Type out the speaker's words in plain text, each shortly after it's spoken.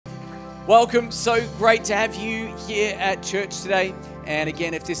Welcome. So great to have you here at church today. And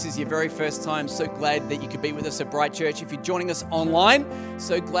again, if this is your very first time, so glad that you could be with us at Bright Church. If you're joining us online,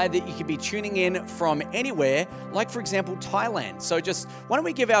 so glad that you could be tuning in from anywhere, like, for example, Thailand. So just, why don't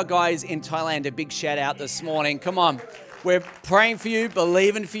we give our guys in Thailand a big shout out this morning? Come on. We're praying for you,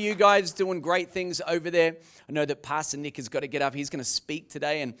 believing for you guys, doing great things over there. I know that Pastor Nick has got to get up. He's going to speak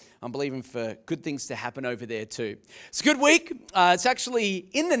today, and I'm believing for good things to happen over there too. It's a good week. It's actually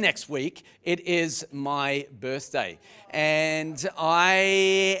in the next week. It is my birthday, and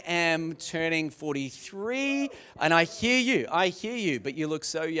I am turning 43, and I hear you, but you look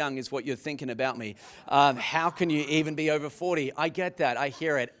so young is what you're thinking about me. How can you even be over 40? I get that. I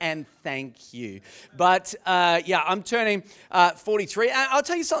hear it, and thank you. But yeah, I'm turning 43. I'll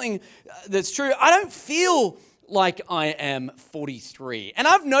tell you something that's true. I don't feel like I am 43. And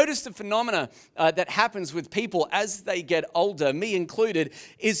I've noticed a phenomena that happens with people as they get older, me included,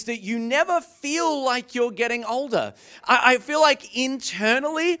 is that you never feel like you're getting older. I feel like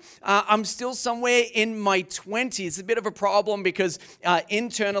internally, I'm still somewhere in my 20s. It's a bit of a problem because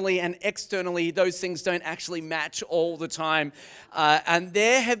internally and externally, those things don't actually match all the time. And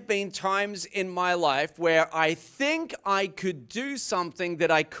there have been times in my life where I think I could do something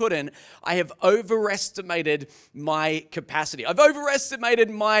that I couldn't. I have overestimated my capacity. I've overestimated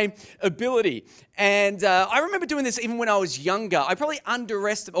my ability. And I remember doing this even when I was younger. I probably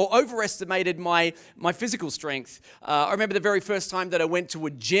overestimated my physical strength. I remember the very first time that I went to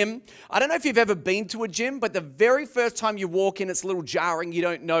a gym. I don't know if you've ever been to a gym, but the very first time you walk in, it's a little jarring. You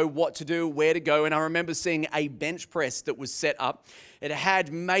don't know what to do, where to go. And I remember seeing a bench press that was set up. It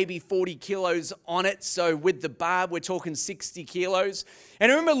had maybe 40 kilos on it. So with the bar, we're talking 60 kilos.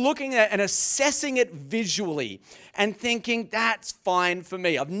 And I remember looking at it and assessing it visually and thinking, that's fine for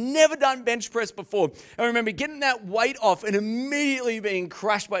me. I've never done bench press before. I remember getting that weight off and immediately being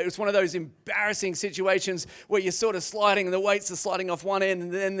crushed by it. It was one of those embarrassing situations where you're sort of sliding and the weights are sliding off one end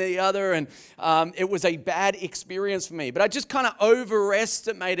and then the other. And it was a bad experience for me. But I just kind of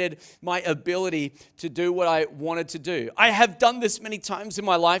overestimated my ability to do what I wanted to do. I have done this many times in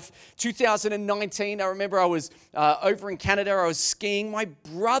my life. 2019, I remember I was over in Canada. I was skiing. My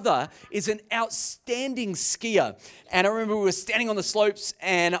brother is an outstanding skier. And I remember we were standing on the slopes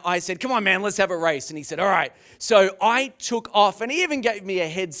and I said, come on, man, let's have a race. And he said, all right. So I took off and he even gave me a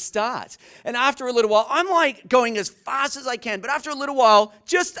head start. And after a little while, I'm like going as fast as I can. But after a little while,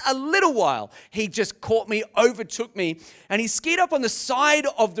 just a little while, he just caught me, overtook me. And he skied up on the side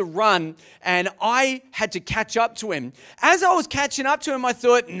of the run and I had to catch up to him. As I was catching up to him, I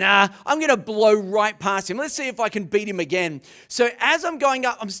thought, nah, I'm going to blow right past him. Let's see if I can beat him again. So as I'm going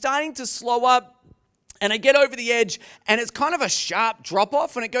up, I'm starting to slow up. And I get over the edge, and it's kind of a sharp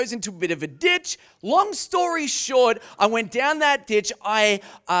drop-off, and it goes into a bit of a ditch. Long story short, I went down that ditch. I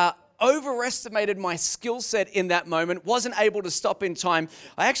overestimated my skill set in that moment, wasn't able to stop in time.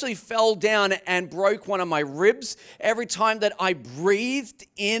 I actually fell down and broke one of my ribs. Every time that I breathed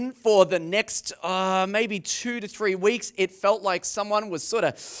in for the next maybe 2 to 3 weeks, it felt like someone was sort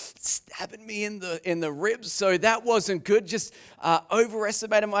of stabbing me in the ribs. So that wasn't good, just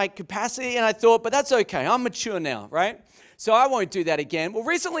overestimated my capacity. And I thought, but that's okay, I'm mature now, right? So I won't do that again. Well,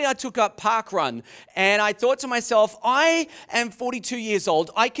 recently I took up park run and I thought to myself, I am 42 years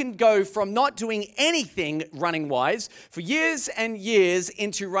old. I can go from not doing anything running wise for years and years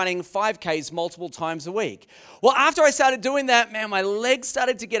into running 5Ks multiple times a week. Well, after I started doing that, man, my legs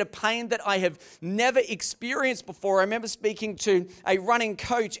started to get a pain that I have never experienced before. I remember speaking to a running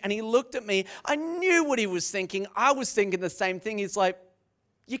coach and he looked at me. I knew what he was thinking. I was thinking the same thing. He's like,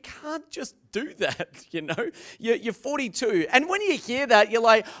 you can't just do that, you know? You're 42. And when you hear that, you're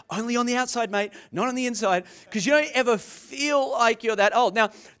like, only on the outside, mate, not on the inside, because you don't ever feel like you're that old. Now,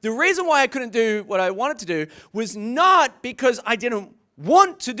 the reason why I couldn't do what I wanted to do was not because I didn't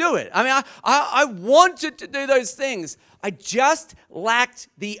want to do it. I mean, I wanted to do those things. I just lacked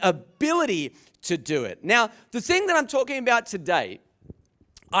the ability to do it. Now, the thing that I'm talking about today,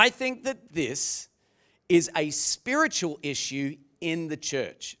 I think that this is a spiritual issue in the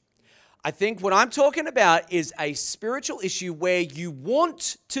church. I think what I'm talking about is a spiritual issue where you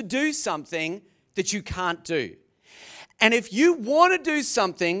want to do something that you can't do. And if you want to do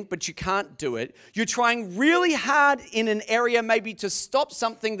something but you can't do it, you're trying really hard in an area maybe to stop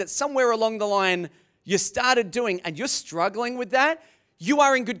something that somewhere along the line you started doing and you're struggling with that, you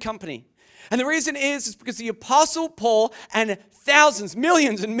are in good company. And the reason is because the Apostle Paul and thousands,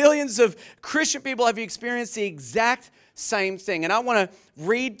 millions and millions of Christian people have experienced the exact same thing. And I want to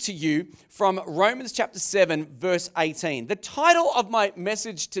read to you from Romans chapter 7, verse 18. The title of my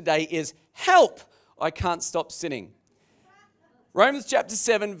message today is Help, I Can't Stop Sinning. Romans chapter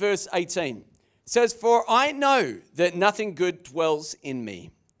 7, verse 18 says, "For I know that nothing good dwells in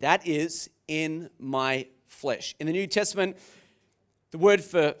me, that is, in my flesh." In the New Testament, the word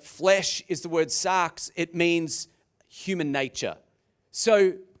for flesh is the word sarx. It means human nature.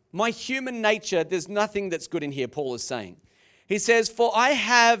 So my human nature, there's nothing that's good in here, Paul is saying. He says, "For I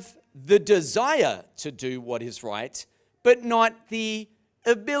have the desire to do what is right, but not the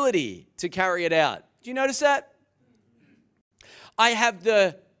ability to carry it out." Do you notice that? I have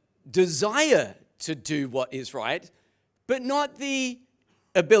the desire to do what is right, but not the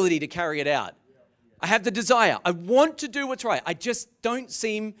ability to carry it out. I have the desire. I want to do what's right. I just don't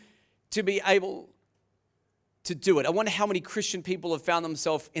seem to be able to do it. I wonder how many Christian people have found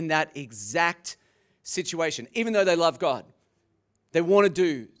themselves in that exact situation. Even though they love God, they want to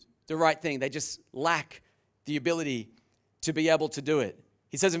do the right thing. They just lack the ability to be able to do it.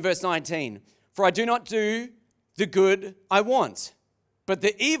 He says in verse 19, "For I do not do the good I want, but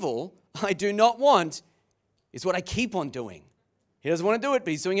the evil I do not want is what I keep on doing." He doesn't want to do it,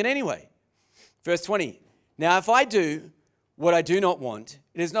 but he's doing it anyway. Verse 20, "Now if I do what I do not want,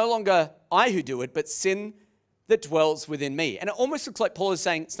 it is no longer I who do it, but sin that dwells within me." And it almost looks like Paul is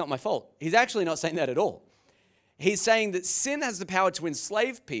saying, it's not my fault. He's actually not saying that at all. He's saying that sin has the power to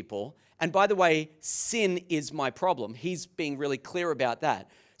enslave people. And by the way, sin is my problem. He's being really clear about that.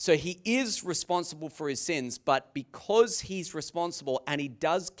 So he is responsible for his sins, but because he's responsible and he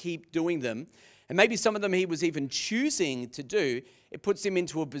does keep doing them, and maybe some of them he was even choosing to do, it puts him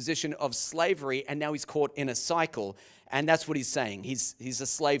into a position of slavery, and now he's caught in a cycle. And that's what he's saying. He's a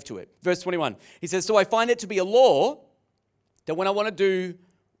slave to it. Verse 21, he says, "So I find it to be a law that when I want to do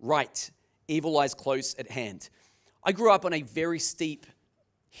right, evil lies close at hand." I grew up on a very steep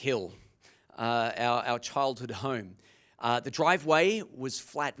hill, our childhood home. The driveway was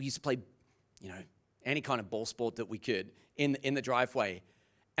flat. We used to play, any kind of ball sport that we could in the driveway.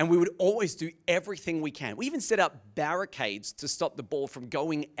 And we would always do everything we can. We even set up barricades to stop the ball from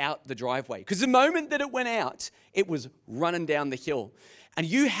going out the driveway. Because the moment that it went out, it was running down the hill. And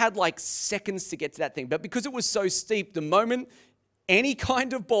you had like seconds to get to that thing. But because it was so steep, the moment any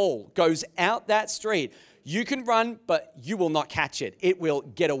kind of ball goes out that street, you can run, but you will not catch it. It will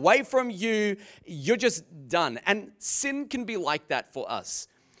get away from you. You're just done. And sin can be like that for us.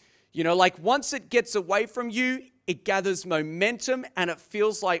 Like once it gets away from you, it gathers momentum and it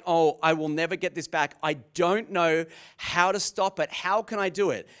feels like, oh, I will never get this back. I don't know how to stop it. How can I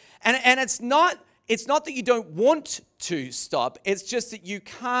do it? And it's not that you don't want to stop. It's just that you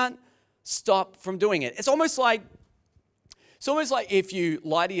can't stop from doing it. It's almost like if you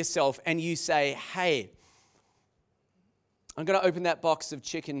lie to yourself and you say, "Hey, I'm going to open that box of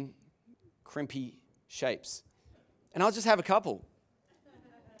chicken crimpy shapes, and I'll just have a couple.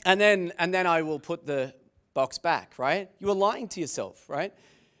 And then I will put the box back," right? You are lying to yourself, right?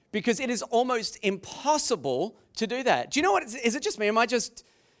 Because it is almost impossible to do that. Do you know what? Is it just me? Am I just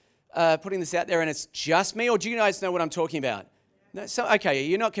putting this out there and it's just me? Or do you guys know what I'm talking about? No, so, okay,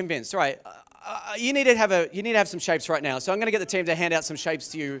 you're not convinced. All right. You need to have some shapes right now. So I'm going to get the team to hand out some shapes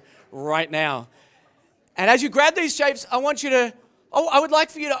to you right now. And as you grab these shapes, I would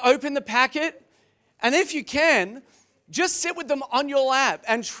like for you to open the packet. And if you can, just sit with them on your lap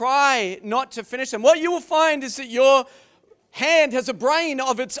and try not to finish them. What you will find is that your hand has a brain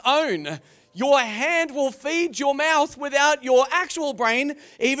of its own. Your hand will feed your mouth without your actual brain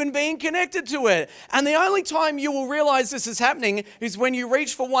even being connected to it. And the only time you will realize this is happening is when you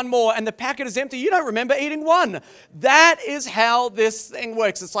reach for one more and the packet is empty. You don't remember eating one. That is how this thing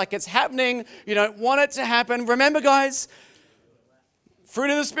works. It's like it's happening. You don't want it to happen. Remember, guys, fruit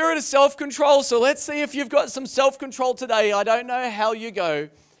of the Spirit is self-control. So let's see if you've got some self-control today. I don't know how you go.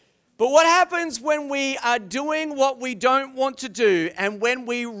 But what happens when we are doing what we don't want to do and when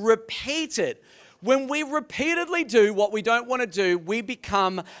we repeat it? When we repeatedly do what we don't want to do, we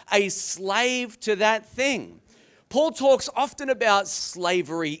become a slave to that thing. Paul talks often about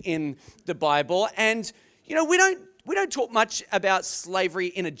slavery in the Bible, and we don't talk much about slavery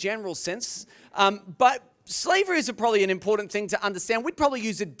in a general sense, but slavery is probably an important thing to understand. We'd probably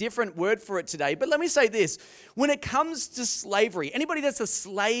use a different word for it today. But let me say this. When it comes to slavery, anybody that's a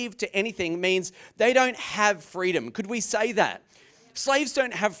slave to anything means they don't have freedom. Could we say that? Slaves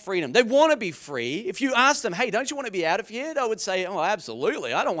don't have freedom. They want to be free. If you ask them, "Hey, don't you want to be out of here?" They would say, "Oh,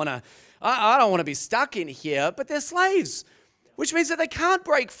 absolutely. I don't want to be stuck in here." But they're slaves, which means that they can't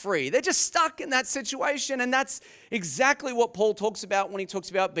break free. They're just stuck in that situation. And that's exactly what Paul talks about when he talks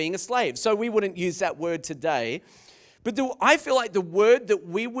about being a slave. So we wouldn't use that word today. But I feel like the word that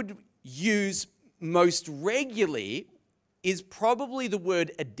we would use most regularly is probably the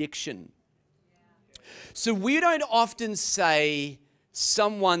word addiction. So we don't often say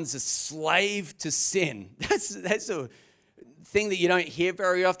someone's a slave to sin. That's a thing that you don't hear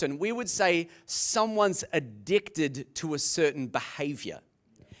very often. We would say someone's addicted to a certain behavior.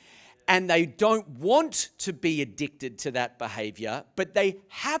 And they don't want to be addicted to that behavior, but they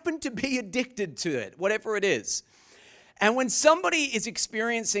happen to be addicted to it, whatever it is. And when somebody is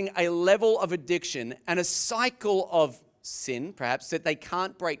experiencing a level of addiction and a cycle of sin, perhaps, that they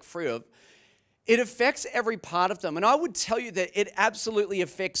can't break free of, it affects every part of them. And I would tell you that it absolutely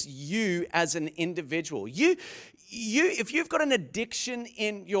affects you as an individual. If you've got an addiction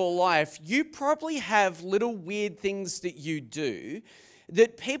in your life, you probably have little weird things that you do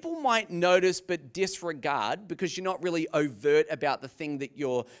that people might notice but disregard because you're not really overt about the thing that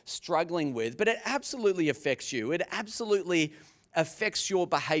you're struggling with, but it absolutely affects you. It absolutely affects your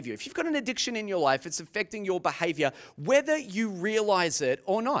behavior. If you've got an addiction in your life, it's affecting your behavior, whether you realize it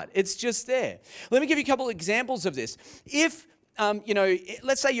or not. It's just there. Let me give you a couple of examples of this. If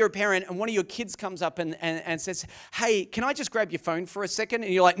let's say you're a parent and one of your kids comes up and says, hey, can I just grab your phone for a second?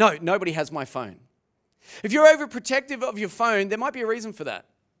 And you're like, no, nobody has my phone. If you're overprotective of your phone, there might be a reason for that.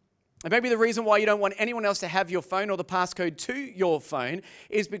 And maybe the reason why you don't want anyone else to have your phone or the passcode to your phone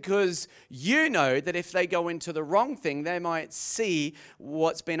is because you know that if they go into the wrong thing, they might see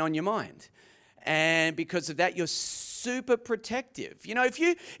what's been on your mind. And because of that, you're super protective. You know, if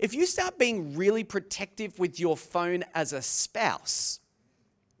you start being really protective with your phone as a spouse,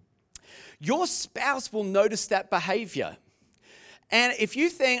 your spouse will notice that behavior. And if you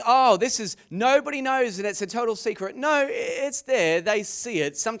think, oh, this is, nobody knows and it's a total secret. No, it's there. They see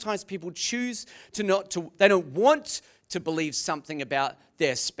it. Sometimes people choose they don't want to believe something about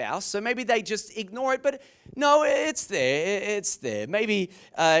their spouse. So maybe they just ignore it. But no, it's there. It's there. Maybe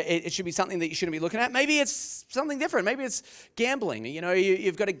it should be something that you shouldn't be looking at. Maybe it's something different. Maybe it's gambling. You know,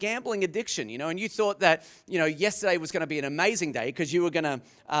 you've got a gambling addiction, you know, and you thought that, you know, yesterday was going to be an amazing day because you were going to,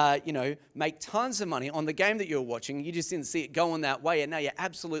 make tons of money on the game that you were watching. You just didn't see it going that way. And now you're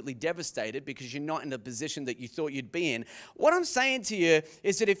absolutely devastated because you're not in the position that you thought you'd be in. What I'm saying to you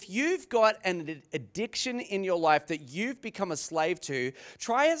is that if you've got an addiction in your life that you've become a slave to,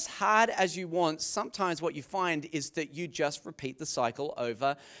 try as hard as you want. Sometimes what you find is that you just repeat the cycle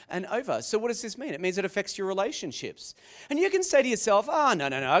over and over. So what does this mean? It means it affects your relationships. And you can say to yourself, oh, no,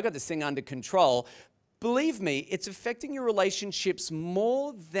 I got this thing under control. Believe me, it's affecting your relationships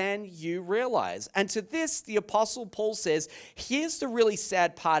more than you realize. And to this, the Apostle Paul says, here's the really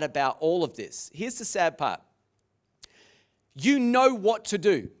sad part about all of this. Here's the sad part. You know what to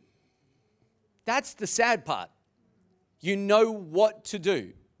do. That's the sad part. You know what to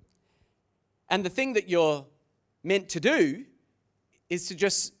do. And the thing that you're meant to do is to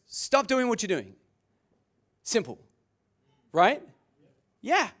just stop doing what you're doing. Simple. Right?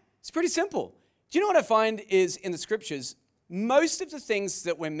 Yeah, it's pretty simple. Do you know what I find is in the scriptures, most of the things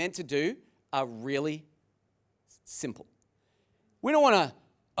that we're meant to do are really simple. We don't want to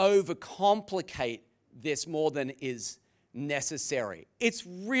overcomplicate this more than is necessary. It's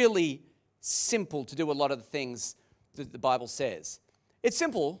really simple to do a lot of the things that the Bible says. It's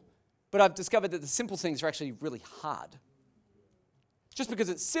simple, but I've discovered that the simple things are actually really hard. Just because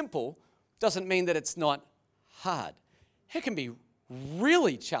it's simple doesn't mean that it's not hard. It can be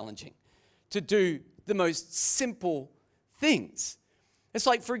really challenging to do the most simple things. It's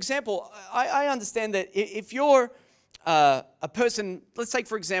like, for example, I understand that if you're a person, let's take,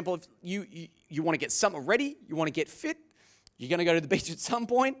 for example, if you want to get summer ready, you want to get fit, you're going to go to the beach at some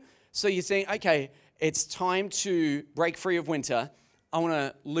point, so you're saying, okay, it's time to break free of winter, I want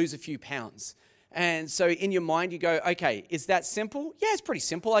to lose a few pounds. And so in your mind, you go, okay, is that simple? Yeah, it's pretty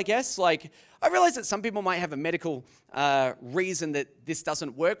simple, I guess. Like, I realize that some people might have a medical reason that this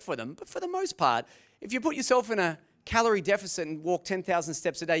doesn't work for them. But for the most part, if you put yourself in a calorie deficit and walk 10,000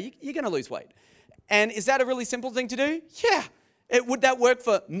 steps a day, you're going to lose weight. And is that a really simple thing to do? Yeah. Would that work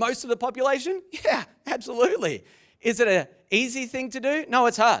for most of the population? Yeah, absolutely. Is it an easy thing to do? No,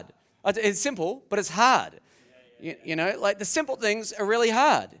 it's hard. It's simple, but it's hard. You know, like the simple things are really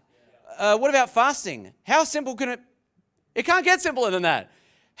hard. What about fasting? How simple can it? It can't get simpler than that.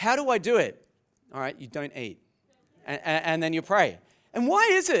 How do I do it? All right, you don't eat. And then you pray. And why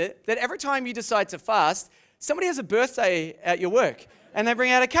is it that every time you decide to fast, somebody has a birthday at your work and they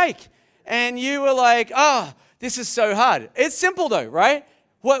bring out a cake and you were like, oh, this is so hard. It's simple though, right?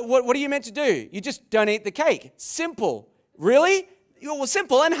 What are you meant to do? You just don't eat the cake. Simple. Really? Well,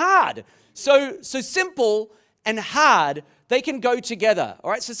 simple and hard. So simple and hard, they can go together,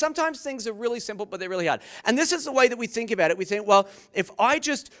 all right? So sometimes things are really simple, but they're really hard. And this is the way that we think about it. We think, well, if I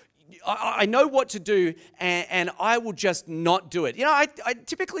just I know what to do, and I will just not do it. I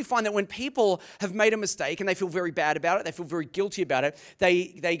typically find that when people have made a mistake and they feel very bad about it, they feel very guilty about it,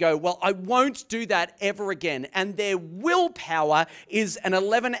 they go, well, I won't do that ever again. And their willpower is an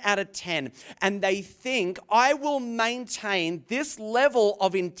 11 out of 10. And they think, I will maintain this level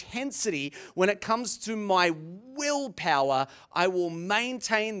of intensity when it comes to my willpower. I will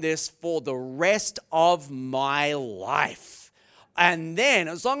maintain this for the rest of my life. And then,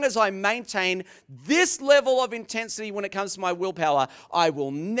 as long as I maintain this level of intensity when it comes to my willpower, I will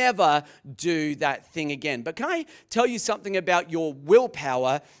never do that thing again. But can I tell you something about your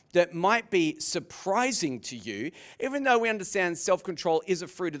willpower that might be surprising to you? Even though we understand self-control is a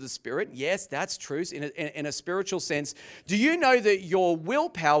fruit of the Spirit, yes, that's true in a spiritual sense. Do you know that your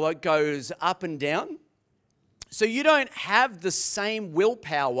willpower goes up and down? So you don't have the same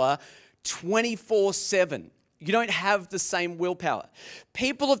willpower 24/7. You don't have the same willpower.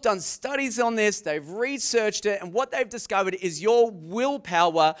 People have done studies on this, they've researched it, and what they've discovered is your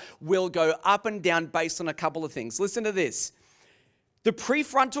willpower will go up and down based on a couple of things. Listen to this. The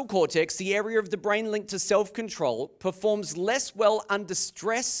prefrontal cortex, the area of the brain linked to self-control, performs less well under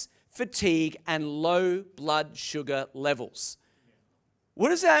stress, fatigue, and low blood sugar levels. What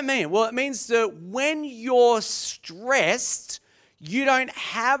does that mean? Well, it means that when you're stressed, you don't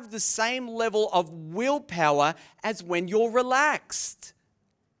have the same level of willpower as when you're relaxed.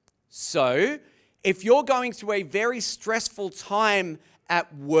 So, if you're going through a very stressful time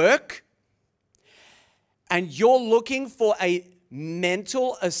at work and you're looking for a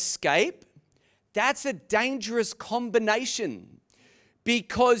mental escape, that's a dangerous combination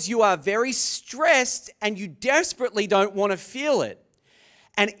because you are very stressed and you desperately don't want to feel it.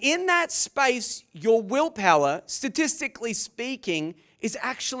 And in that space, your willpower, statistically speaking, is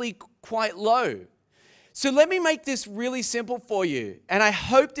actually quite low. So let me make this really simple for you. And I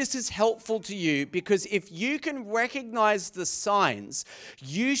hope this is helpful to you because if you can recognize the signs,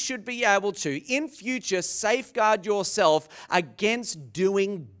 you should be able to, in future, safeguard yourself against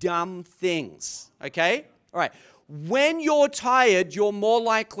doing dumb things. Okay? All right. When you're tired, you're more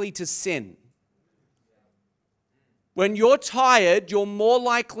likely to sin. When you're tired, you're more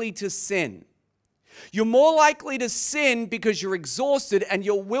likely to sin. You're more likely to sin because you're exhausted and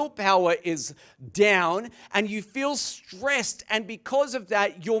your willpower is down and you feel stressed. And because of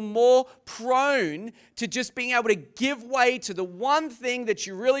that, you're more prone to just being able to give way to the one thing that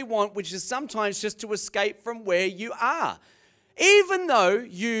you really want, which is sometimes just to escape from where you are. Even though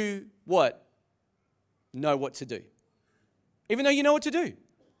you, what? Know what to do. Even though you know what to do.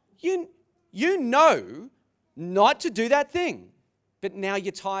 You know not to do that thing, but now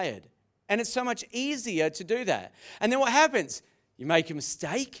you're tired. And it's so much easier to do that. And then what happens? You make a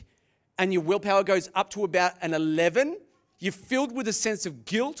mistake and your willpower goes up to about an 11. You're filled with a sense of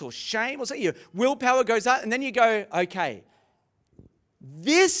guilt or shame or something. Your willpower goes up and then you go, okay,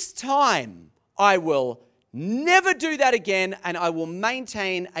 this time I will never do that again and I will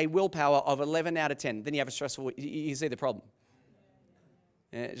maintain a willpower of 11 out of 10. Then you have a stressful, you see the problem.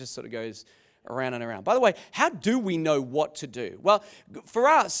 And it just sort of goes around and around. By the way, how do we know what to do? Well, for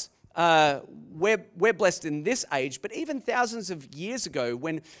us, we're blessed in this age, but even thousands of years ago,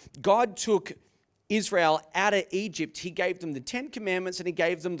 when God took Israel out of Egypt, he gave them the 10 commandments and he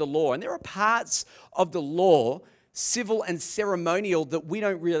gave them the law. And there are parts of the law, civil and ceremonial, that we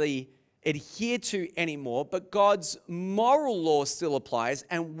don't really adhere to anymore, but God's moral law still applies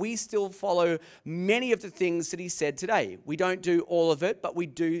and we still follow many of the things that he said today. We don't do all of it, but we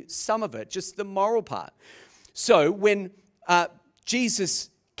do some of it, just the moral part. So when Jesus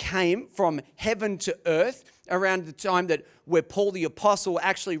came from heaven to earth around the time that where Paul the Apostle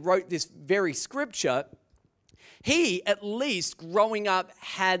actually wrote this very scripture, he, at least growing up,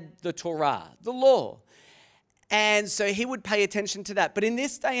 had the Torah, the law. And so he would pay attention to that. But in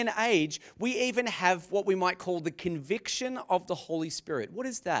this day and age, we even have what we might call the conviction of the Holy Spirit. What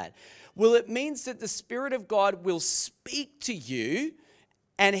is that? Well, it means that the Spirit of God will speak to you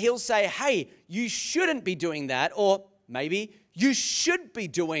and he'll say, hey, you shouldn't be doing that. Or maybe you should be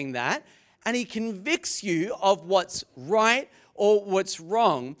doing that. And he convicts you of what's right or what's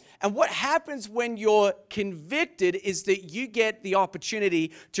wrong. And what happens when you're convicted is that you get the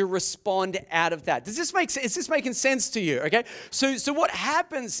opportunity to respond out of that. Does this make sense? Is this making sense to you? Okay. So what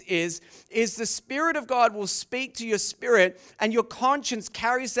happens is the Spirit of God will speak to your spirit and your conscience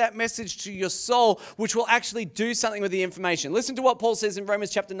carries that message to your soul, which will actually do something with the information. Listen to what Paul says in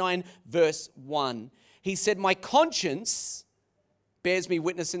Romans chapter 9, verse 1. He said, my conscience bears me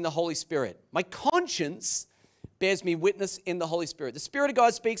witness in the Holy Spirit. My conscience bears me witness in the Holy Spirit. The Spirit of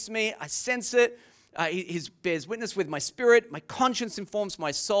God speaks to me. I sense it. He bears witness with my spirit. My conscience informs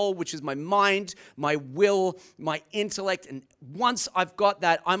my soul, which is my mind, my will, my intellect. And once I've got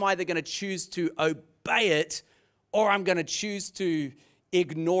that, I'm either going to choose to obey it or I'm going to choose to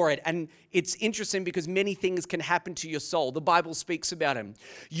ignore it. And it's interesting because many things can happen to your soul. The Bible speaks about them.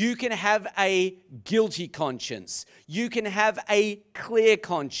 You can have a guilty conscience. You can have a clear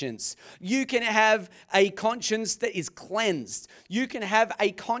conscience. You can have a conscience that is cleansed. You can have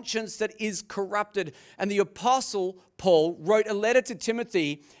a conscience that is corrupted. And the Apostle Paul wrote a letter to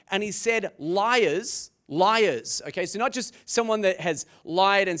Timothy and he said, liars, okay, so not just someone that has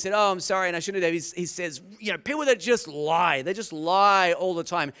lied and said, oh, I'm sorry, and I shouldn't have. He says, people that just lie, they just lie all the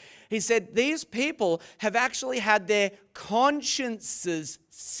time. He said, these people have actually had their consciences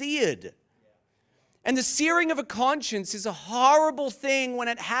seared. And the searing of a conscience is a horrible thing when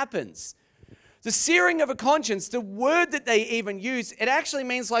it happens. The searing of a conscience, the word that they even use, it actually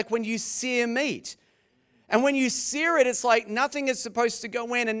means like when you sear meat. And when you sear it, it's like nothing is supposed to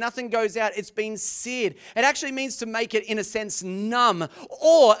go in and nothing goes out. It's been seared. It actually means to make it, in a sense, numb.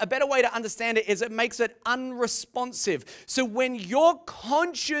 Or a better way to understand it is it makes it unresponsive. So when your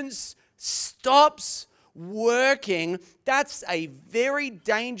conscience stops working, that's a very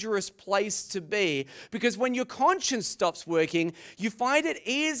dangerous place to be, because when your conscience stops working, you find it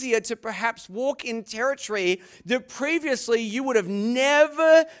easier to perhaps walk in territory that previously you would have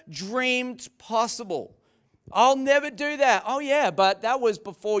never dreamed possible. I'll never do that. Oh yeah, but that was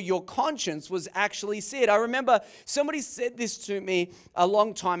before your conscience was actually seared. I remember somebody said this to me a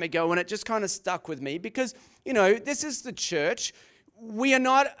long time ago and it just kind of stuck with me because, this is the church. We are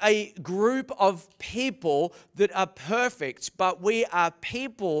not a group of people that are perfect, but we are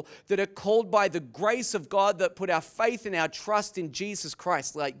people that are called by the grace of God, that put our faith and our trust in Jesus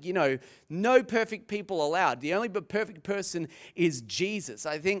Christ. No perfect people allowed. The only perfect person is Jesus.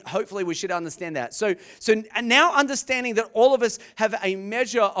 I think hopefully we should understand that. So now understanding that all of us have a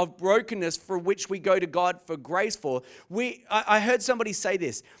measure of brokenness for which we go to God for grace for, I heard somebody say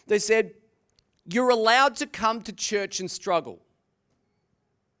this. They said, you're allowed to come to church and struggle.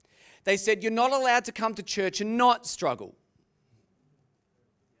 They said, you're not allowed to come to church and not struggle.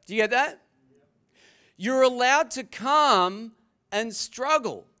 Do you get that? You're allowed to come and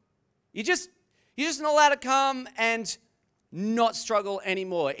struggle. You're just not allowed to come and not struggle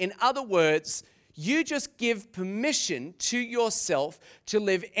anymore. In other words, you just give permission to yourself to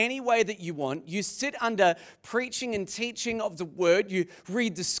live any way that you want. You sit under preaching and teaching of the word. You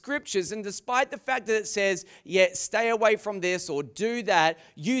read the scriptures. And despite the fact that it says, stay away from this or do that,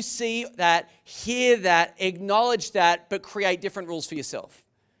 you see that, hear that, acknowledge that, but create different rules for yourself.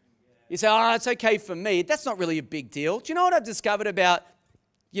 You say, it's okay for me. That's not really a big deal. Do you know what I've discovered about,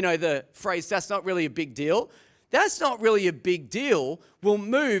 the phrase, that's not really a big deal? That's not really a big deal will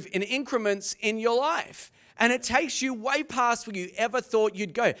move in increments in your life. And it takes you way past where you ever thought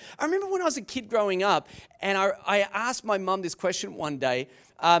you'd go. I remember when I was a kid growing up, and I asked my mum this question one day.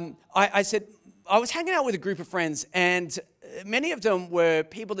 I said, I was hanging out with a group of friends, and many of them were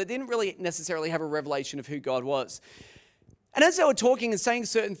people that didn't really necessarily have a revelation of who God was. And as they were talking and saying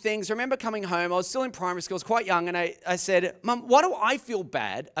certain things, I remember coming home, I was still in primary school, I was quite young, and I said, Mum, why do I feel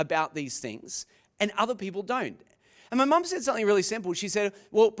bad about these things and other people don't? And my mum said something really simple. She said,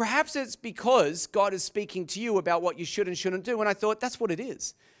 well, perhaps it's because God is speaking to you about what you should and shouldn't do. And I thought, that's what it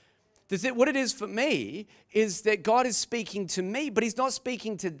is. What it is for me is that God is speaking to me, but he's not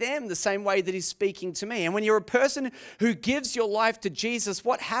speaking to them the same way that he's speaking to me. And when you're a person who gives your life to Jesus,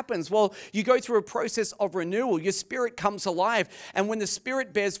 what happens? Well, you go through a process of renewal. Your spirit comes alive. And when the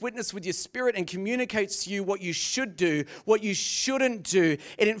spirit bears witness with your spirit and communicates to you what you should do, what you shouldn't do,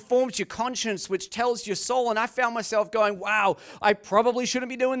 it informs your conscience, which tells your soul. And I found myself going, wow, I probably shouldn't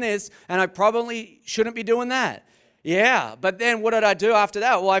be doing this, and I probably shouldn't be doing that. Yeah, but then what did I do after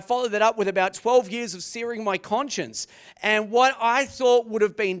that? Well, I followed that up with about 12 years of searing my conscience. And what I thought would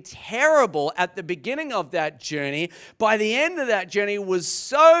have been terrible at the beginning of that journey, by the end of that journey was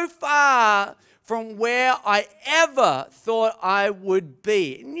so far from where I ever thought I would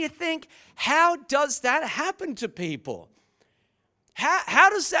be. And you think, how does that happen to people?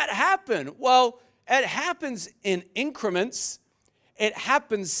 How does that happen? Well, it happens in increments. It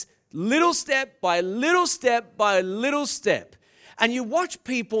happens little step by little step by little step. and you watch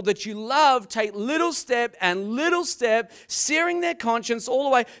people that you love take little step and little step, searing their conscience all the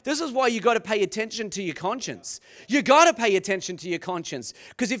way. This is why you got to pay attention to your conscience. You got to pay attention to your conscience,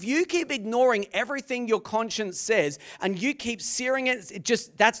 because if you keep ignoring everything your conscience says and you keep searing it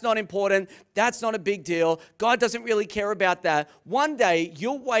just, that's not important, that's not a big deal, God doesn't really care about that. One day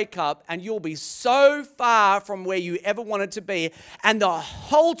you'll wake up and you'll be so far from where you ever wanted to be, and the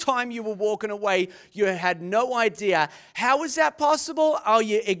whole time you were walking away, you had no idea. How is that possible? Oh,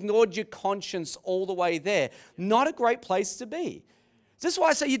 you ignored your conscience all the way there. Not a great place to be. This is why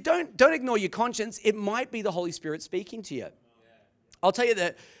I say you don't ignore your conscience. It might be the Holy Spirit speaking to you. I'll tell you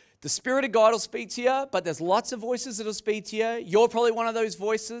that the Spirit of God will speak to you, but there's lots of voices that will speak to you. You're probably one of those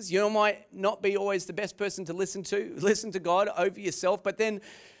voices. You might not be always the best person to listen to God over yourself. But then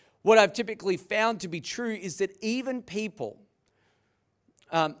what I've typically found to be true is that even people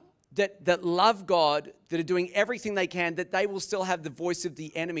that love God, that are doing everything they can, that they will still have the voice of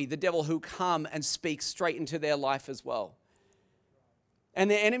the enemy, the devil, who come and speak straight into their life as well. And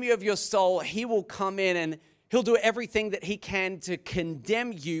the enemy of your soul, he will come in and he'll do everything that he can to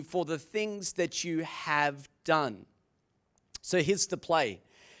condemn you for the things that you have done. So here's the play.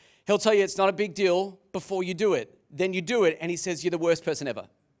 He'll tell you it's not a big deal before you do it. Then you do it, and he says you're the worst person ever.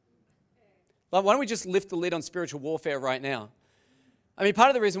 Like, why don't we just lift the lid on spiritual warfare right now? I mean, part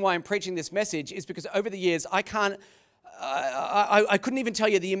of the reason why I'm preaching this message is because over the years, I couldn't even tell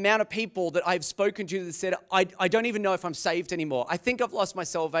you the amount of people that I've spoken to that said, I don't even know if I'm saved anymore. I think I've lost my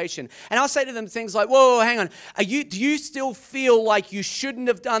salvation. And I'll say to them things like, whoa, hang on. Do you still feel like you shouldn't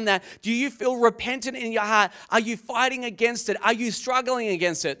have done that? Do you feel repentant in your heart? Are you fighting against it? Are you struggling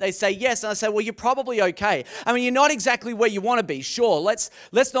against it? They say yes. And I say, well, you're probably okay. I mean, you're not exactly where you want to be. Sure, let's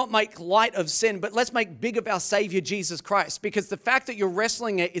not make light of sin, but let's make big of our Savior, Jesus Christ, because the fact that you're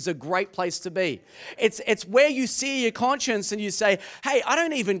wrestling it is a great place to be. It's where you see your conscience and you say, hey, I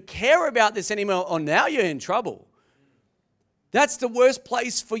don't even care about this anymore, or now you're in trouble. That's the worst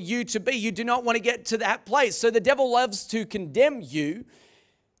place for you to be. You do not want to get to that place. So the devil loves to condemn you,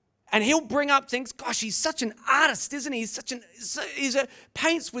 and he'll bring up things. Gosh, he's such an artist, isn't he? He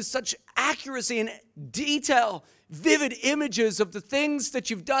paints with such accuracy and detail, vivid images of the things that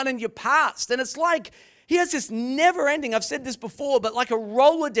you've done in your past. And it's like he has this never-ending, I've said this before, but like a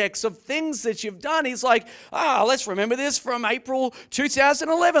Rolodex of things that you've done. He's like, let's remember this from April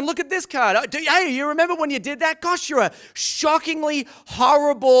 2011. Look at this card. Hey, you remember when you did that? Gosh, you're a shockingly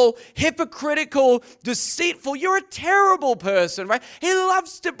horrible, hypocritical, deceitful, you're a terrible person, right? He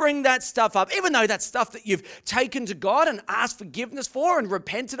loves to bring that stuff up, even though that's stuff that you've taken to God and asked forgiveness for and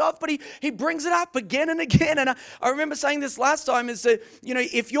repented of, but he brings it up again and again. And I remember saying this last time is that,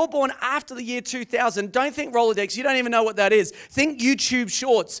 if you're born after the year 2000, don't think Rolodex. You don't even know what that is. Think YouTube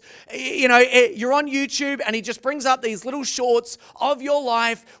shorts. You're on YouTube and he just brings up these little shorts of your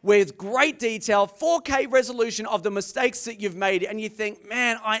life with great detail, 4K resolution of the mistakes that you've made. And you think,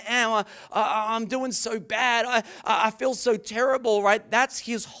 man, I'm doing so bad. I feel so terrible, right? That's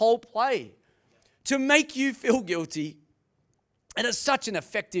his whole play, to make you feel guilty. And it's such an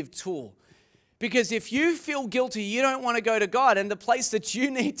effective tool, because if you feel guilty, you don't want to go to God. And the place that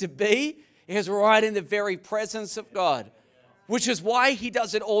you need to be is right in the very presence of God, which is why he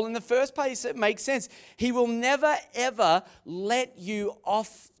does it all in the first place. It makes sense. He will never, ever let you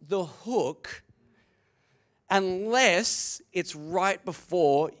off the hook unless it's right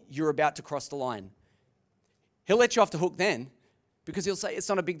before you're about to cross the line. He'll let you off the hook then, because he'll say it's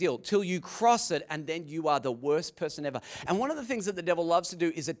not a big deal till you cross it, and then you are the worst person ever. And one of the things that the devil loves to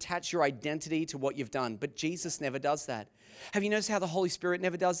do is attach your identity to what you've done, but Jesus never does that. Have you noticed how the Holy Spirit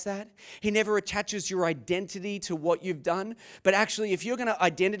never does that? He never attaches your identity to what you've done. But actually, if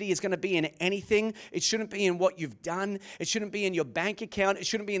identity is going to be in anything, it shouldn't be in what you've done. It shouldn't be in your bank account. It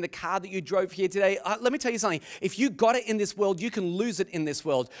shouldn't be in the car that you drove here today. Let me tell you something. If you got it in this world, you can lose it in this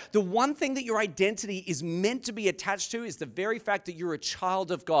world. The one thing that your identity is meant to be attached to is the very fact that you're a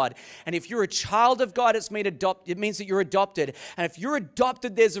child of God. And if you're a child of God, it means that you're adopted. And if you're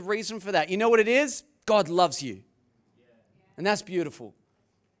adopted, there's a reason for that. You know what it is? God loves you. And that's beautiful.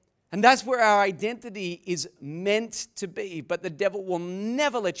 And that's where our identity is meant to be. But the devil will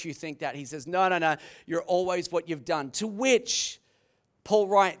never let you think that. He says, no, you're always what you've done. To which Paul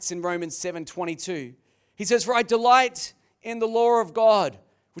writes in Romans 7:22. He says, for I delight in the law of God,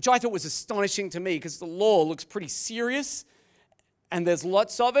 which I thought was astonishing to me, because the law looks pretty serious and there's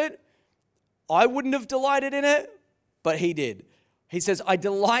lots of it. I wouldn't have delighted in it, but he did. He says, I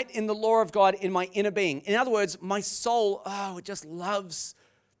delight in the law of God in my inner being. In other words, my soul, it just loves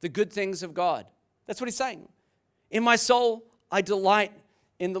the good things of God. That's what he's saying. In my soul, I delight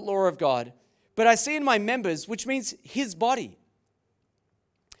in the law of God. But I see in my members, which means his body.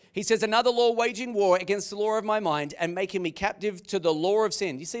 He says, another law waging war against the law of my mind and making me captive to the law of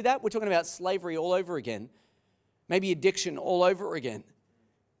sin. You see that? We're talking about slavery all over again. Maybe addiction all over again.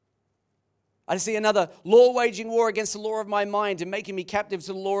 I see another law waging war against the law of my mind and making me captive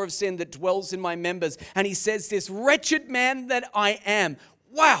to the law of sin that dwells in my members. And he says, this wretched man that I am.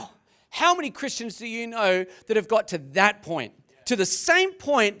 Wow. How many Christians do you know that have got to that point? To the same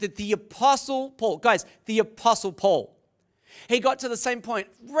point that the Apostle Paul, guys, the Apostle Paul, he got to the same point.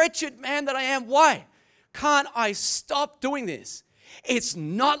 Wretched man that I am. Why can't I stop doing this? It's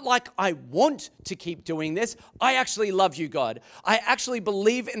not like I want to keep doing this. I actually love you, God. I actually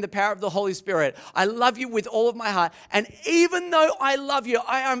believe in the power of the Holy Spirit. I love you with all of my heart. And even though I love you,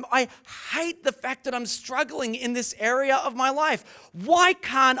 I hate the fact that I'm struggling in this area of my life. Why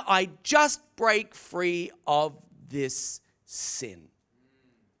can't I just break free of this sin?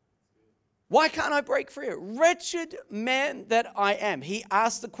 Why can't I break free? Wretched man that I am. He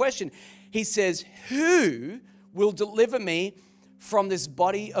asked the question. He says, who will deliver me from this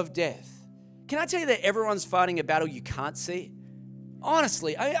body of death? Can I tell you that everyone's fighting a battle you can't see?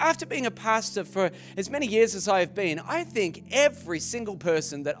 Honestly, after being a pastor for as many years as I have been, I think every single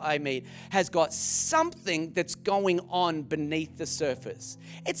person that I meet has got something that's going on beneath the surface.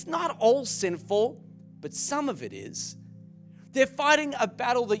 It's not all sinful, but some of it is. They're fighting a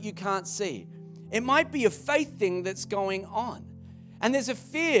battle that you can't see. It might be a faith thing that's going on. And there's a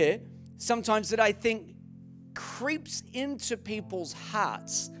fear sometimes that I think creeps into people's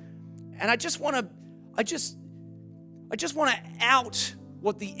hearts. And I just want to out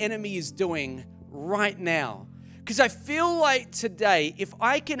what the enemy is doing right now. Because I feel like today, if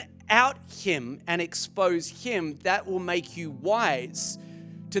I can out him and expose him, that will make you wise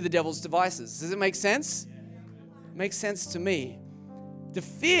to the devil's devices. Does it make sense? It makes sense to me. The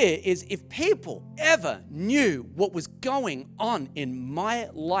fear is if people ever knew what was going on in my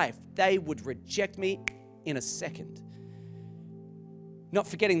life, they would reject me in a second. Not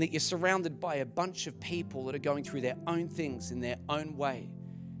forgetting that you're surrounded by a bunch of people that are going through their own things in their own way.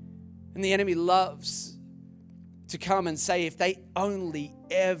 And the enemy loves to come and say, if they only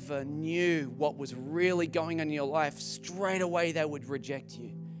ever knew what was really going on in your life, straight away they would reject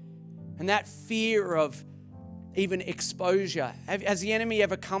you. And that fear of even exposure. Has the enemy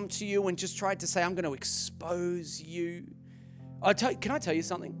ever come to you and just tried to say, I'm going to expose you? Can I tell you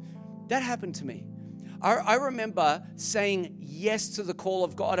something? That happened to me. I remember saying yes to the call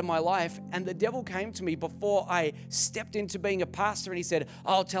of God in my life, and the devil came to me before I stepped into being a pastor, and he said,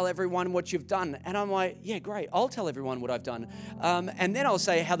 I'll tell everyone what you've done. And I'm like, yeah, great. I'll tell everyone what I've done. And then I'll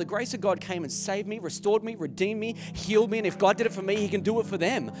say how the grace of God came and saved me, restored me, redeemed me, healed me, and if God did it for me, he can do it for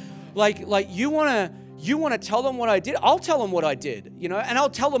them. Like you want to tell them what I did? I'll tell them what I did, and I'll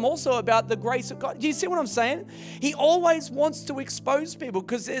tell them also about the grace of God. Do you see what I'm saying? He always wants to expose people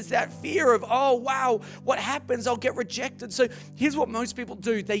because there's that fear of, oh, wow, what happens? I'll get rejected. So here's what most people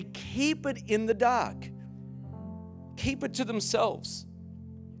do. They keep it in the dark. Keep it to themselves.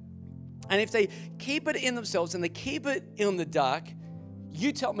 And if they keep it in themselves and they keep it in the dark,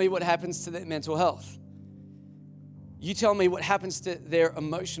 you tell me what happens to their mental health. You tell me what happens to their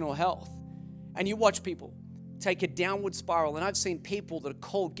emotional health. And you watch people take a downward spiral. And I've seen people that are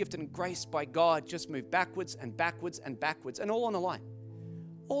called, gifted, and graced by God just move backwards and backwards and backwards, and all on a lie.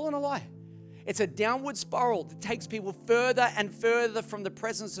 All on a lie. It's a downward spiral that takes people further and further from the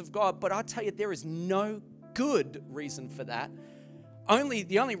presence of God. But I'll tell you, there is no good reason for that.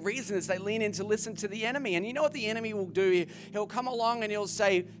 The only reason is they lean in to listen to the enemy. And you know what the enemy will do? He'll come along and he'll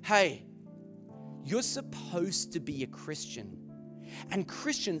say, hey, you're supposed to be a Christian. And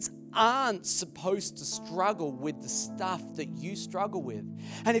Christians aren't supposed to struggle with the stuff that you struggle with.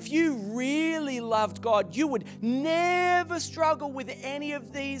 And if you really loved God, you would never struggle with any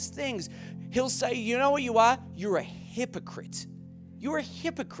of these things. He'll say, you know what you are? You're a hypocrite. You're a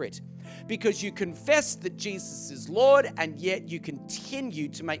hypocrite because you confess that Jesus is Lord and yet you continue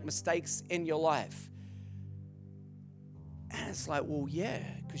to make mistakes in your life. And it's like, well, yeah,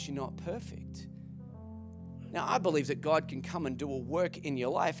 because you're not perfect. Now, I believe that God can come and do a work in your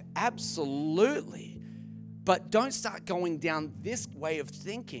life, absolutely. But don't start going down this way of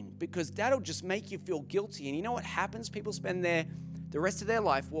thinking because that'll just make you feel guilty. And you know what happens? People spend the rest of their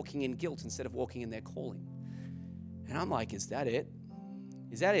life walking in guilt instead of walking in their calling. And I'm like, is that it?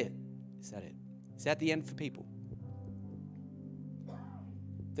 Is that it? Is that it? Is that the end for people?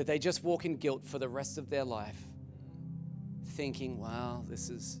 That they just walk in guilt for the rest of their life, thinking, well, this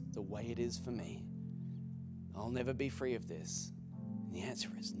is the way it is for me. I'll never be free of this. And the answer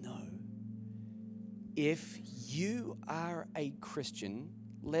is no. If you are a Christian,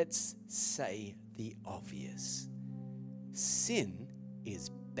 let's say the obvious. Sin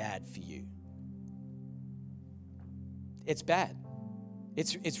is bad for you. It's bad.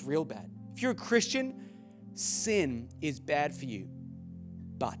 It's real bad. If you're a Christian, sin is bad for you.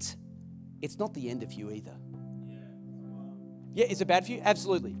 But it's not the end of you either. Yeah, is it bad for you?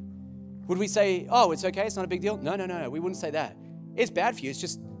 Absolutely. Would we say, oh, it's okay, it's not a big deal? No. We wouldn't say that. It's bad for you. It's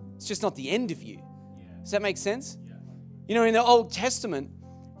just not the end of you. Does that make sense? You know, in the Old Testament,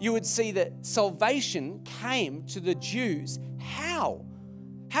 you would see that salvation came to the Jews. How?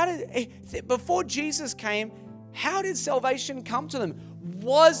 Before Jesus came, how did salvation come to them?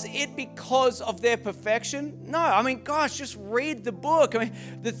 Was it because of their perfection? No. I mean, gosh, just read the book. I mean,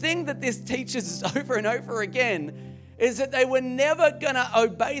 the thing that this teaches over and over again is that they were never going to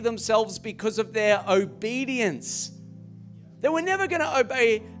obey themselves because of their obedience. They were never going to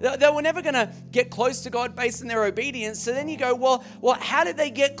obey. They were never going to get close to God based on their obedience. So then you go, well, how did they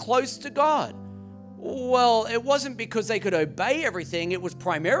get close to God? Well, it wasn't because they could obey everything. It was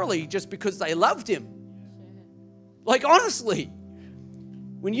primarily just because they loved Him. Like, honestly,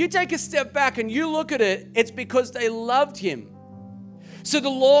 when you take a step back and you look at it, it's because they loved Him. So the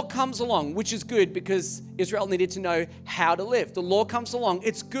law comes along, which is good because Israel needed to know how to live. The law comes along,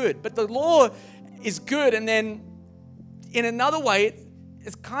 it's good. But the law is good, and then in another way,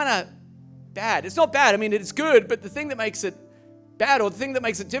 it's kind of bad. It's not bad. I mean, it's good, but the thing that makes it bad, or the thing that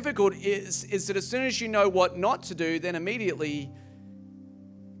makes it difficult is that as soon as you know what not to do, then immediately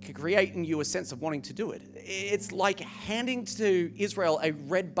can create in you a sense of wanting to do it. It's like handing to Israel a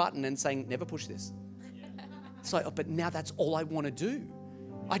red button and saying, never push this. It's like, oh, but now that's all I want to do.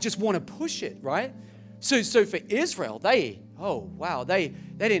 I just want to push it, right? So for Israel, they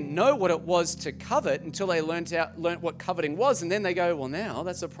didn't know what it was to covet until they learned what coveting was. And then they go, well, now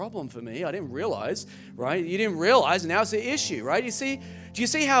that's a problem for me. I didn't realize, right? You didn't realize, now it's an issue, right? Do you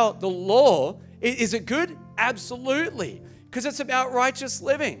see how the law, is it good? Absolutely. Because it's about righteous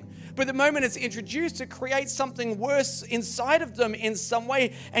living. But the moment it's introduced, it creates something worse inside of them in some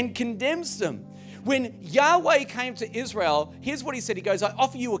way and condemns them. When Yahweh came to Israel, here's what He said. He goes, I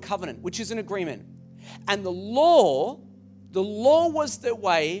offer you a covenant, which is an agreement. And the law was their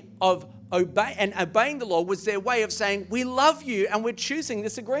way of obeying the law was their way of saying, we love you and we're choosing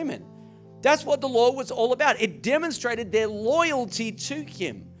this agreement. That's what the law was all about. It demonstrated their loyalty to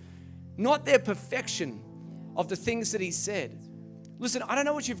Him, not their perfection of the things that He said. Listen, I don't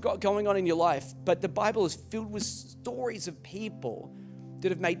know what you've got going on in your life, but the Bible is filled with stories of people that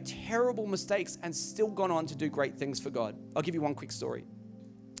have made terrible mistakes and still gone on to do great things for God. I'll give you one quick story.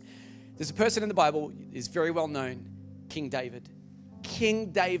 There's a person in the Bible, is very well known, King David.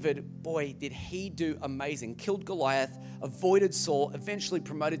 King David, boy, did he do amazing. Killed Goliath, avoided Saul, eventually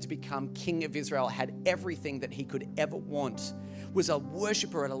promoted to become king of Israel, had everything that he could ever want, was a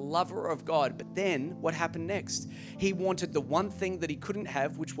worshiper and a lover of God. But then what happened next? He wanted the one thing that he couldn't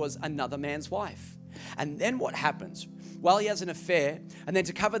have, which was another man's wife. And then what happens? Well, he has an affair, and then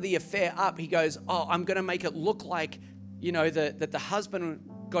to cover the affair up, he goes, oh, I'm going to make it look like, that the husband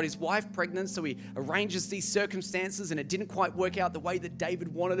got his wife pregnant, so he arranges these circumstances, and it didn't quite work out the way that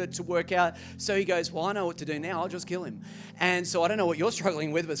David wanted it to work out. So he goes, well, I know what to do now. I'll just kill him. And so I don't know what you're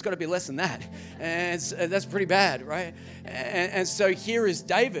struggling with, but it's got to be less than that. And that's pretty bad, right? And so here is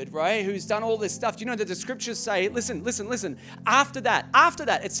David, right, who's done all this stuff. Do you know that the scriptures say, listen, after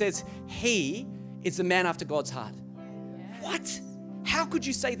that, it says, he is the man after God's heart. What? How could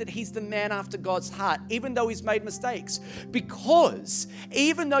you say that he's the man after God's heart, even though he's made mistakes? Because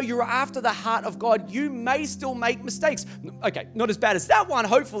even though you're after the heart of God, you may still make mistakes. Okay, not as bad as that one,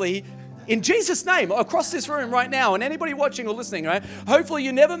 hopefully, in Jesus' name, across this room right now, and anybody watching or listening, right? Hopefully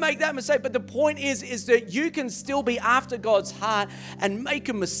you never make that mistake. But the point is that you can still be after God's heart and make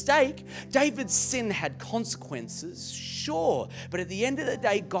a mistake. David's sin had consequences, sure. But at the end of the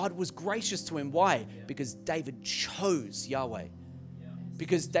day, God was gracious to him. Why? Because David chose Yahweh.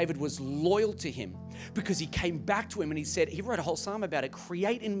 Because David was loyal to Him, because he came back to Him and he wrote a whole psalm about it.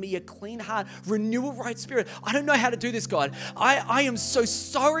 Create in me a clean heart, renew a right spirit. I don't know how to do this, God. I am so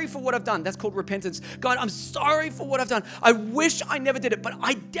sorry for what I've done. That's called repentance. God, I'm sorry for what I've done. I wish I never did it, but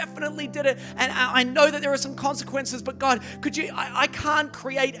I definitely did it. And I know that there are some consequences, but God, I can't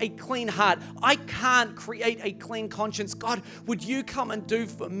create a clean heart. I can't create a clean conscience. God, would you come and do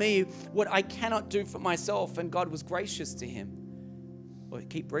for me what I cannot do for myself? And God was gracious to him. Well,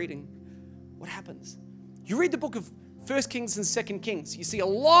 keep reading. What happens? You read the book of 1 Kings and 2 Kings. You see a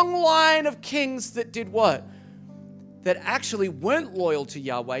long line of kings that did what? That actually weren't loyal to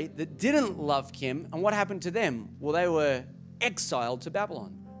Yahweh, that didn't love Him. And what happened to them? Well, they were exiled to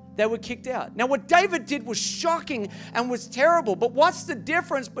Babylon. They were kicked out. Now, what David did was shocking and was terrible. But what's the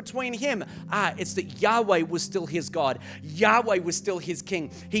difference between him? It's that Yahweh was still his God. Yahweh was still his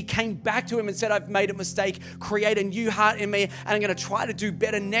king. He came back to him and said, I've made a mistake. Create a new heart in me, and I'm going to try to do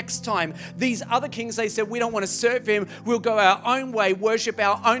better next time. These other kings, they said, we don't want to serve him. We'll go our own way, worship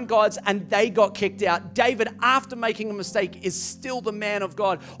our own gods, and they got kicked out. David, after making a mistake, is still the man of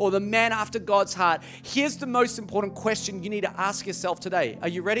God, or the man after God's heart. Here's the most important question you need to ask yourself today. Are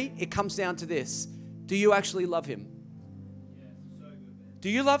you ready? It comes down to this. Do you actually love him? Do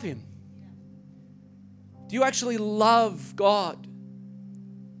you love him? Do you actually love God?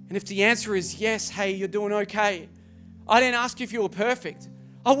 And if the answer is yes, hey, you're doing okay. I didn't ask you if you were perfect.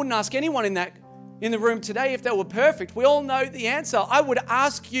 I wouldn't ask anyone in the room today if they were perfect. We all know the answer. I would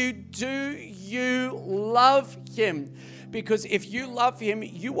ask you, do you love him? Because if you love him,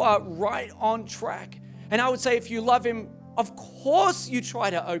 you are right on track. And I would say if you love him, of course you try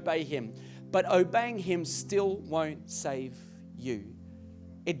to obey him, but obeying him still won't save you.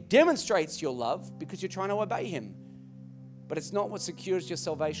 It demonstrates your love because you're trying to obey him, but it's not what secures your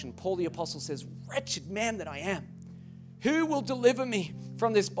salvation. Paul the apostle says, wretched man that I am, who will deliver me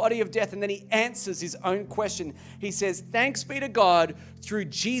from this body of death? And then he answers his own question. He says, thanks be to God through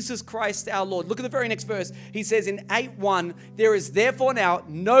Jesus Christ our Lord. Look at the very next verse. He says in 8:1, there is therefore now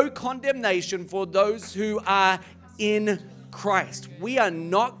no condemnation for those who are in Christ. We are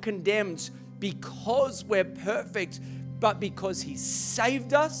not condemned because we're perfect, but because he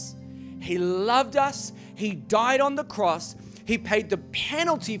saved us, he loved us, he died on the cross, he paid the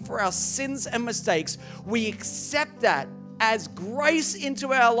penalty for our sins and mistakes. We accept that as grace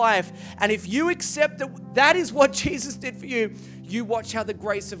into our life. And if you accept that that is what Jesus did for you, you watch how the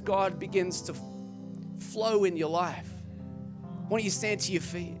grace of God begins to flow in your life. Why don't you stand to your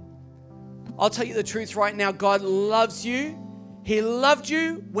feet? I'll tell you the truth right now. God loves you. He loved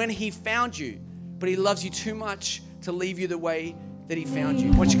you when he found you, but he loves you too much to leave you the way that he found you.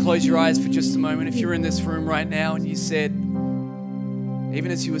 Why don't you close your eyes for just a moment? If you're in this room right now and you said, even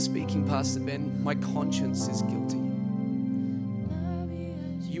as you were speaking, Pastor Ben, my conscience is guilty.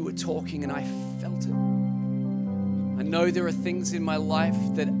 You were talking and I felt it. I know there are things in my life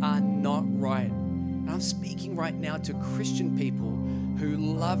that are not right. And I'm speaking right now to Christian people who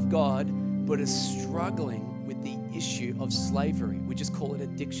love God but are struggling with the issue of slavery. We just call it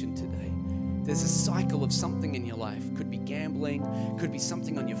addiction today. There's a cycle of something in your life. Could be gambling, could be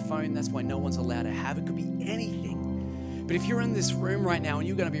something on your phone. That's why no one's allowed to have it. Could be anything. But if you're in this room right now and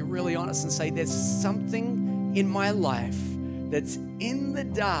you're going to be really honest and say, there's something in my life that's in the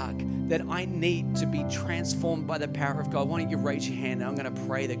dark that I need to be transformed by the power of God, why don't you raise your hand? I'm going to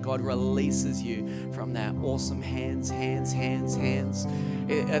pray that God releases you from that. Awesome. Hands.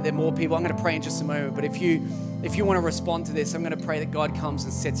 Are there more people? I'm going to pray in just a moment. But if you want to respond to this, I'm going to pray that God comes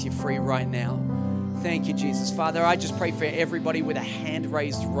and sets you free right now. Thank you, Jesus. Father, I just pray for everybody with a hand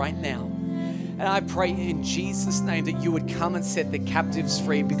raised right now. And I pray in Jesus' name that you would come and set the captives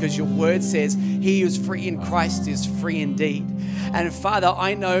free, because your word says he who is free in Christ is free indeed. And Father,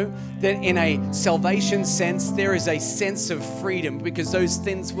 I know that in a salvation sense, there is a sense of freedom, because those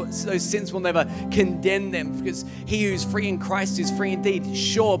sins will never condemn them, because he who is free in Christ is free indeed.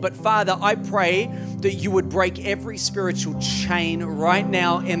 Sure, but Father, I pray that you would break every spiritual chain right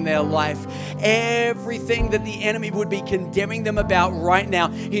now in their life. Everything that the enemy would be condemning them about right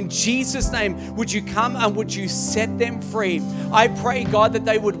now. In Jesus' name, would you come and would you set them free? I pray, God, that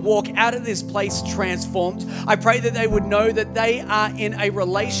they would walk out of this place transformed. I pray that they would know that they are in a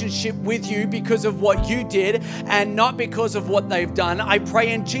relationship with you because of what you did and not because of what they've done. I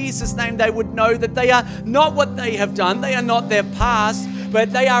pray in Jesus' name they would know that they are not what they have done. They are not their past,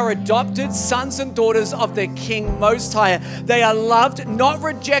 but they are adopted sons and daughters of the King Most High. They are loved, not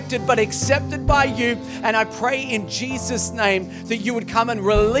rejected, but accepted by you. And I pray in Jesus' name that you would come and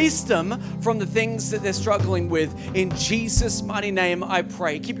release them from the things that they're struggling with. In Jesus' mighty name, I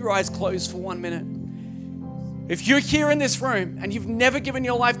pray. Keep your eyes closed for 1 minute. If you're here in this room and you've never given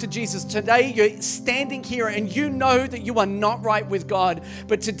your life to Jesus, today you're standing here and you know that you are not right with God,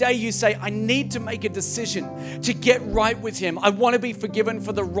 but today you say, I need to make a decision to get right with him. I want to be forgiven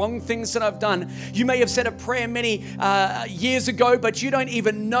for the wrong things that I've done. You may have said a prayer many years ago, but you don't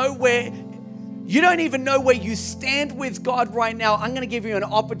even know where you stand with God right now. I'm going to give you an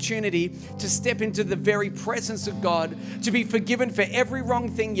opportunity to step into the very presence of God, to be forgiven for every wrong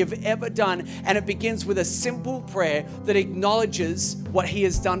thing you've ever done. And it begins with a simple prayer that acknowledges what he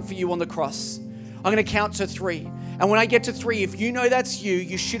has done for you on the cross. I'm going to count to 3. And when I get to 3, if you know that's you,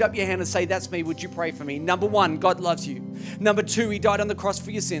 you shoot up your hand and say, that's me. Would you pray for me? Number 1, God loves you. Number 2, he died on the cross for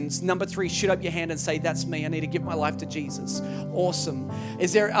your sins. Number 3, shoot up your hand and say, that's me. I need to give my life to Jesus. Awesome.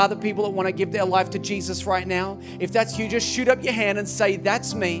 Is there other people that want to give their life to Jesus right now? If that's you, just shoot up your hand and say,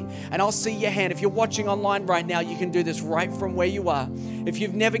 that's me. And I'll see your hand. If you're watching online right now, you can do this right from where you are. If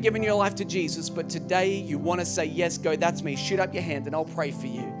you've never given your life to Jesus, but today you want to say, yes, go, that's me. Shoot up your hand and I'll pray for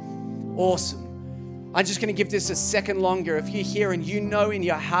you. Awesome. I'm just going to give this a second longer. If you're here and you know in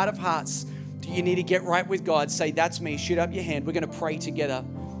your heart of hearts that you need to get right with God, say, that's me. Shoot up your hand. We're going to pray together.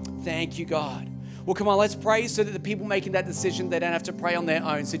 Thank you, God. Well, come on, let's pray so that the people making that decision, they don't have to pray on their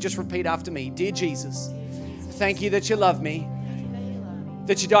own. So just repeat after me. Dear Jesus, thank you that you love me,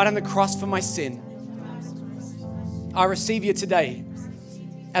 that you died on the cross for my sin. I receive you today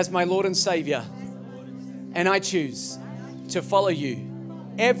as my Lord and Savior, and I choose to follow you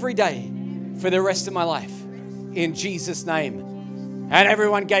every day for the rest of my life, in Jesus' name. And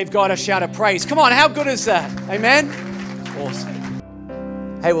everyone gave God a shout of praise. Come on, how good is that? Amen?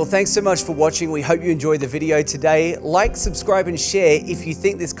 Awesome. Hey, well, thanks so much for watching. We hope you enjoyed the video today. Like, subscribe, and share if you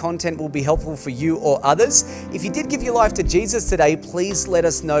think this content will be helpful for you or others. If you did give your life to Jesus today, please let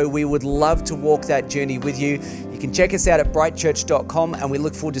us know. We would love to walk that journey with you. You can check us out at brightchurch.com, and we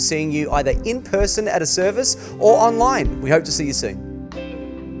look forward to seeing you either in person at a service or online. We hope to see you soon.